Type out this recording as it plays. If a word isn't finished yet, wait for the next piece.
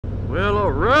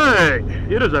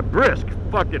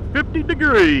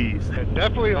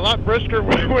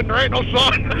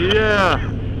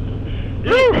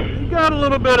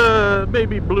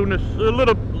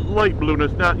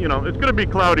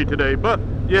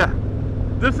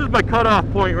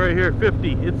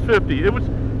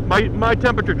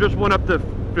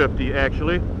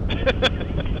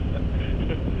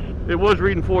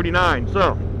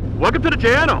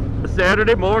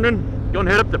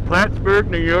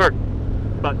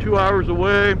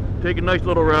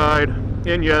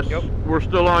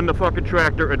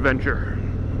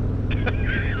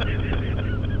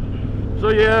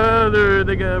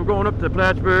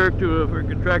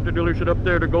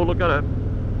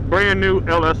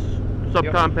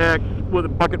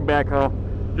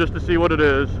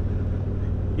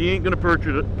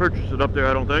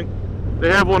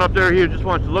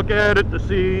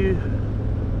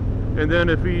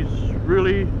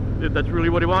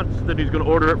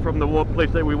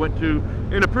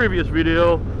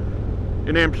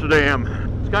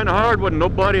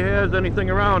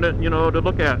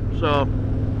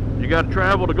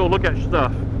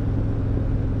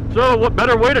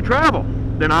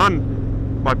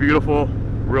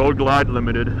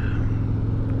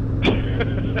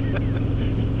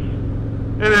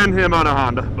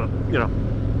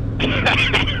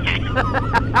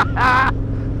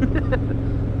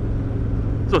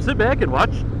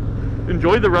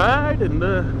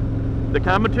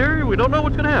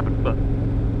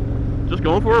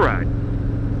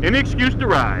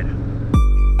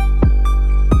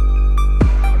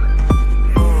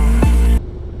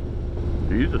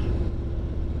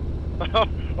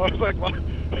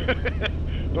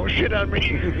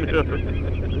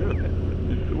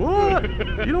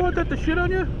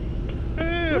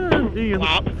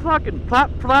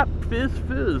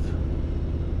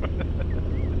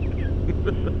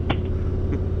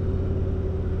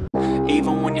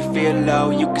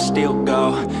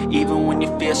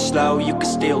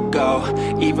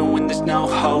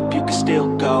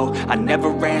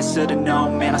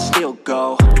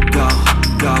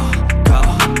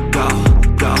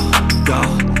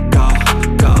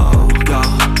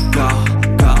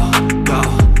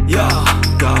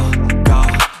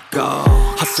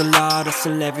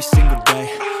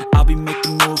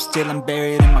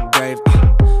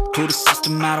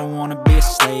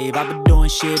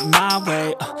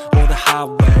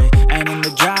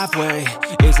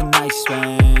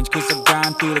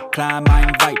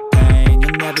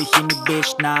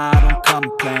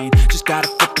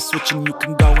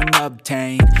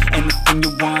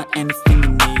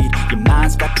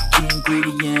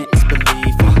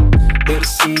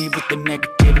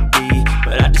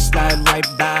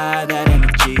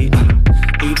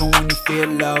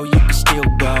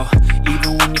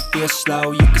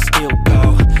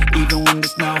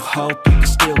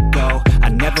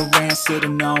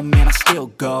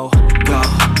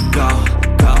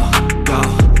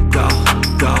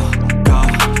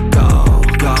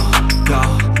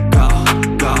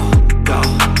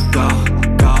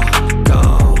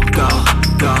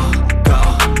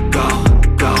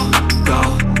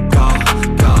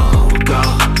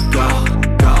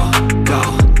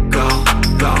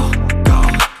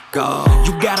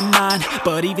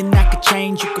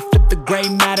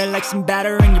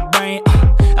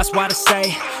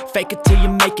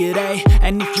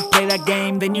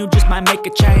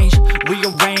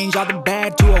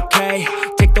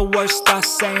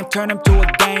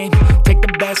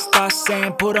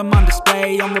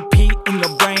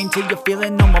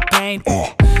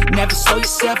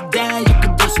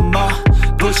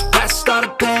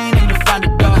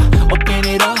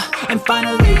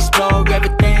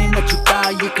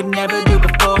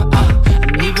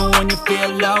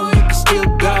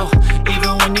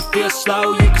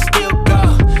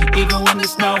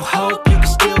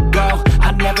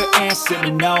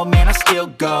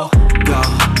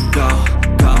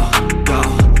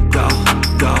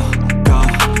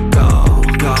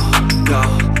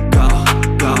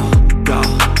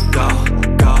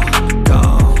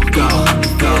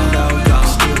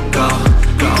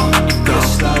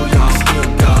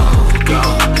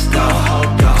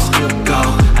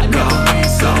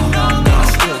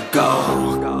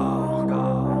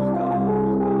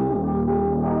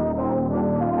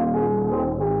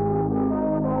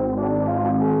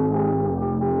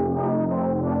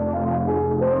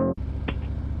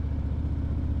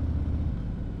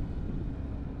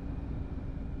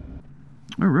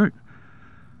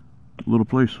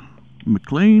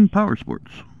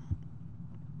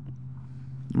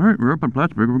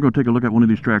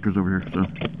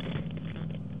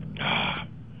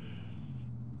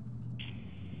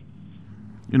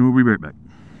And we'll be right back.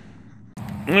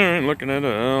 Alright, looking at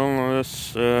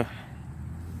this. This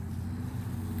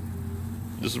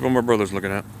is what my brother's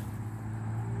looking at.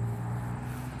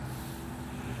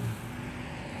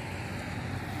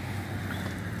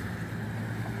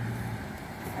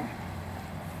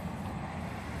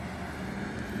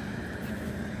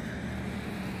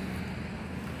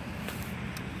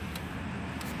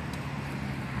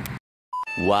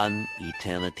 One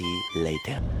eternity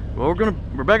later. Well,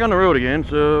 we're back on the road again,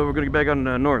 so we're gonna get back on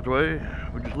the north way.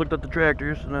 We just looked at the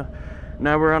tractors, and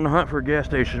now we're on the hunt for a gas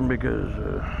station because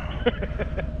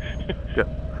got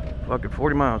fucking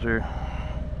 40 miles here.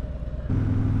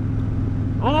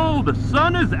 Oh, the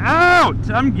sun is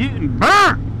out! I'm getting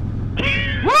burnt!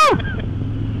 Woo!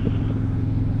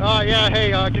 Yeah,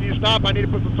 hey, can you stop? I need to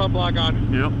put some sunblock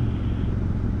on. Yep.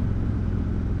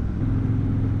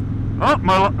 Oh,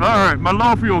 alright, my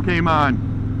low fuel came on.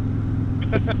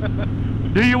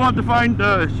 Do you want to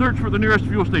search for the nearest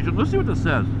fuel station? Let's see what this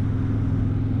says.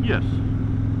 Yes.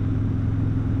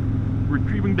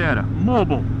 Retrieving data.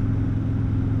 Mobile.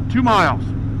 2 miles.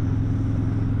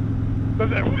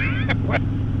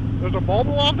 There's a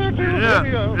mobile out there too?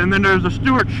 Yeah, and then there's a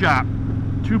Stewart shop.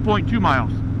 2.2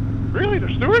 miles. Really? The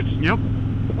Stewarts? Yep.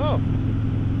 Oh.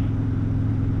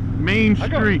 Main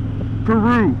Street,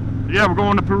 Peru. Yeah, we're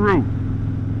going to Peru.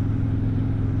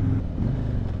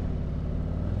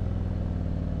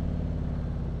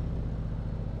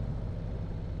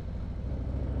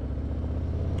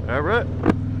 All right,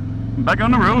 back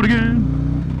on the road again.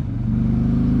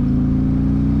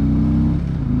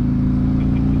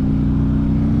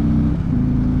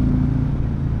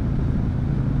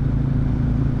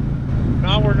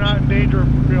 Now we're not in danger of,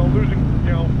 losing,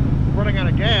 running out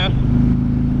of gas.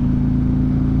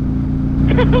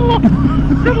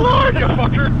 Good Lord, you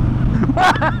fucker!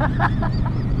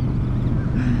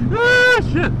 Ah,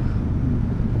 shit!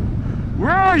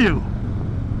 Where are you?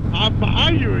 I'm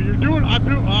behind you. You're doing. I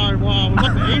was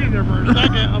up to 80 there for a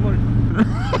second. I'm like,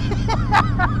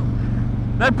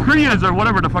 that Prius or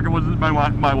whatever the fuck it was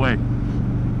my way.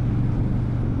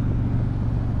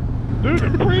 dude,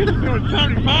 the Prius is doing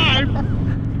 75.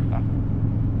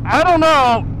 I don't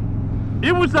know.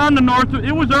 It was on the north.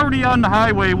 It was already on the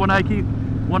highway when I was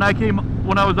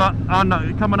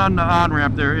coming on the on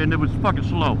ramp there, and it was fucking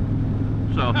slow.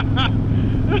 So.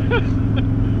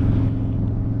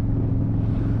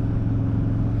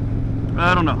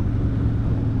 I don't know.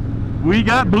 We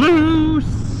got blue.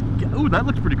 Oh, that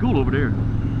looks pretty cool over there.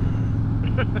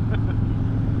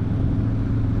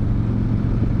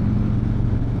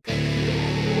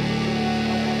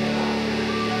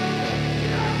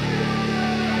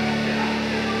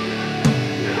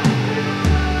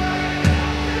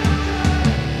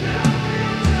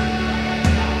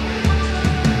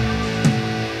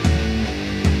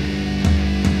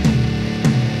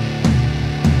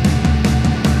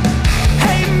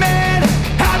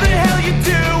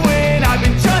 I've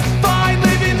been just fine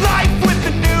living life with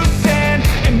the noose and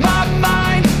in my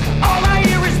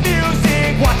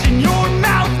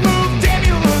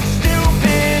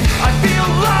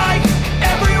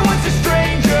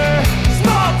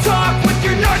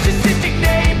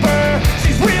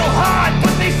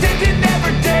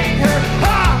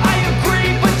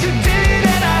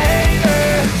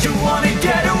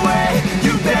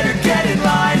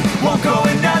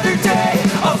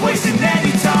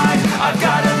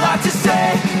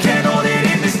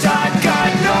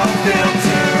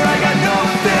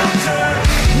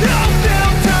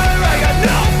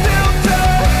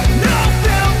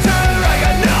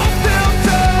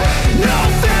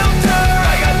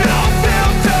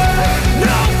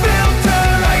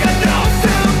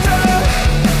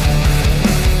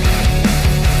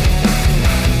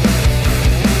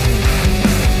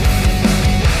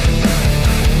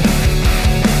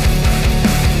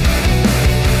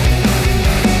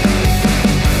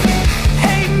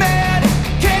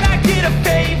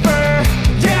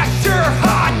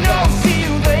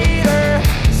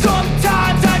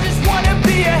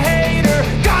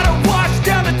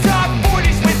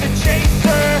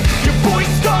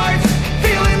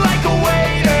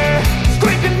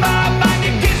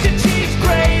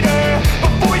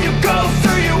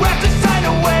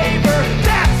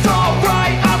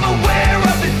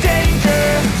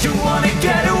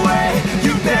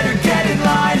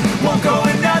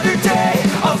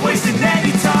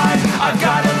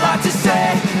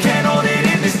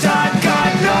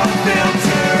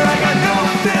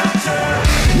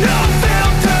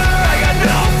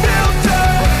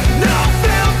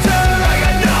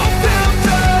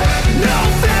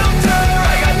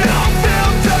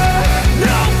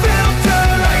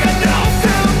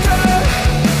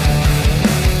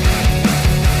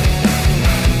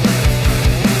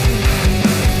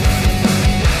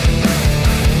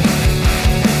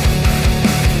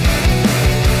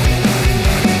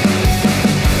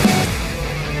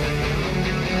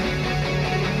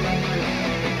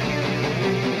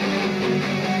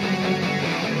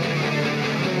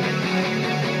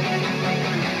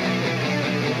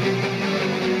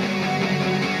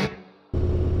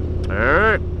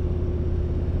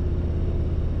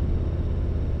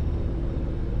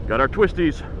Got our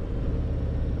Twisties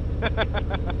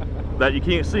that you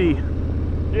can't see.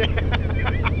 Yeah.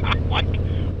 Like,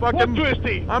 what Fucking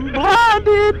Twisty? I'm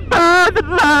blinded by the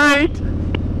light.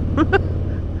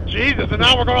 Jesus, and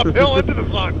now we're going uphill into the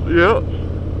sun. Yep.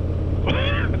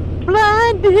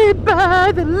 Blinded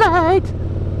by the light.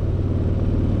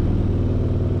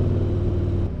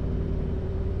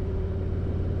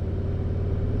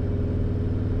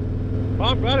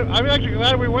 Well, I'm actually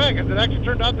glad we went, because it actually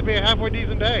turned out to be a halfway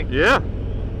decent day. Yeah.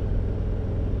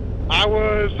 I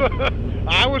was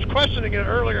I was questioning it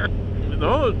earlier.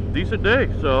 No, it's a decent day.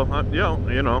 So, yeah,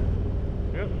 you know.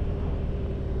 Yep.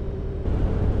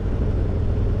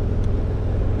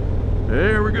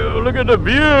 There we go. Look at the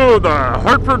view, the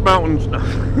Hartford Mountains.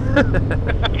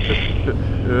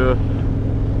 Yeah.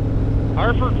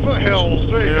 Hartford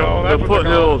Foothills. There you Yeah, go. That's the what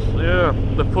they're called. Foothills. Yeah,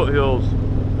 the Foothills.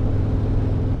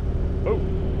 Oh,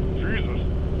 Jesus.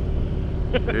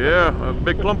 Yeah, a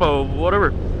big clump of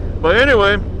whatever. But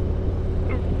anyway,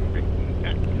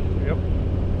 Yep.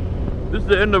 this is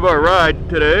the end of our ride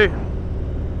today.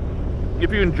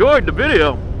 If you enjoyed the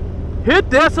video,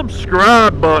 hit that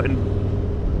subscribe button.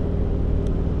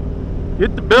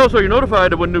 Hit the bell so you're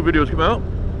notified of when new videos come out.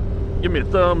 Give me a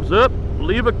thumbs up.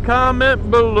 Leave a comment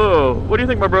below. What do you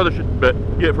think my brother should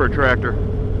get for a tractor?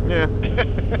 Yeah.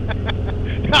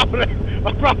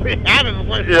 I'll probably have it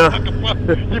before Yeah.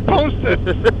 you post it.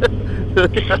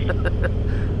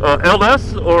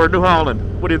 LS or New Holland?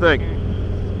 What do you think?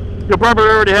 You'll probably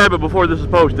already have it before this is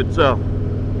posted, so.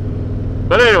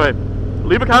 But anyway,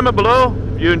 leave a comment below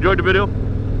if you enjoyed the video,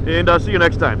 and I'll see you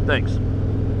next time. Thanks.